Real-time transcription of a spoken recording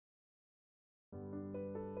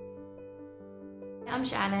I'm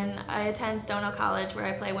Shannon. I attend Stonehill College where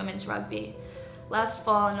I play women's rugby. Last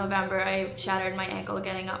fall in November, I shattered my ankle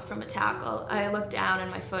getting up from a tackle. I looked down and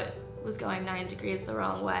my foot was going 9 degrees the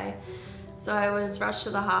wrong way. So I was rushed to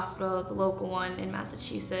the hospital, the local one in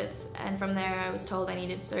Massachusetts, and from there I was told I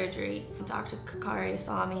needed surgery. Dr. Karkare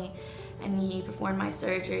saw me and he performed my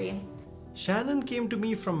surgery. Shannon came to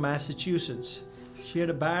me from Massachusetts. She had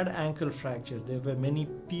a bad ankle fracture. There were many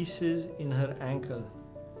pieces in her ankle.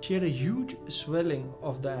 She had a huge swelling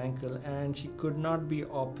of the ankle and she could not be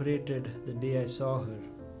operated the day I saw her.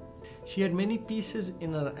 She had many pieces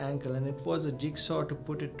in her ankle and it was a jigsaw to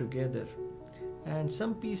put it together. And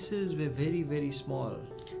some pieces were very small.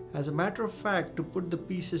 As a matter of fact, to put the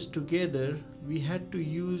pieces together, we had to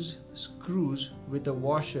use screws with a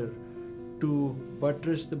washer to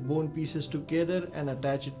buttress the bone pieces together and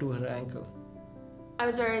attach it to her ankle. I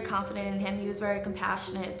was very confident in him. He was very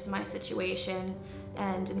compassionate to my situation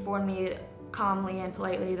and informed me calmly and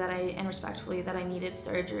politely and respectfully that I needed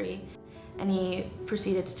surgery. And he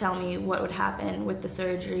proceeded to tell me what would happen with the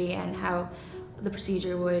surgery and how the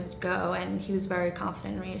procedure would go, and he was very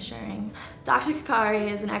confident and reassuring. Dr.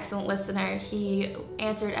 Karkare is an excellent listener. He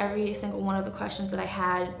answered every single one of the questions that I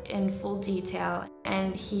had in full detail,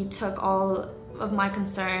 and he took all of my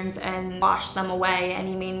concerns and washed them away, and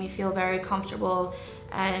he made me feel very comfortable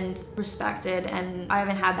and respected, and I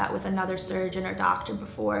haven't had that with another surgeon or doctor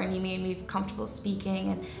before, and he made me comfortable speaking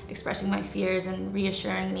and expressing my fears and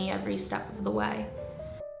reassuring me every step of the way.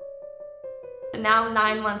 Now,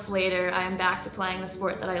 9 months later, I am back to playing the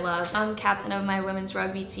sport that I love. I'm captain of my women's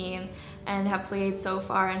rugby team and have played so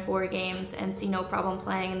far in 4 games and see no problem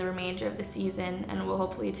playing in the remainder of the season, and will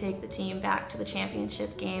hopefully take the team back to the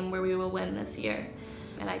championship game where we will win this year.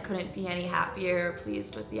 And I couldn't be any happier or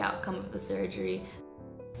pleased with the outcome of the surgery.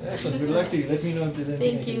 Excellent. Good luck to you. Let me know if there's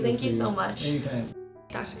anything. Thank you so much. Anytime.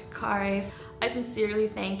 Dr. Karkare, I sincerely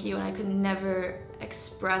thank you, and I could never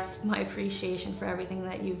express my appreciation for everything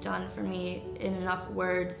that you've done for me in enough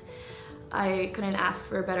words. I couldn't ask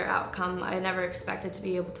for a better outcome. I never expected to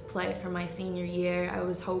be able to play for my senior year. I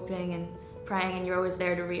was hoping and praying, and you're always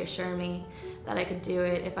there to reassure me that I could do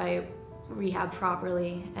it if I rehab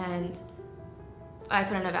properly, and I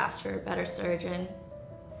couldn't have asked for a better surgeon.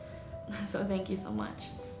 So thank you so much.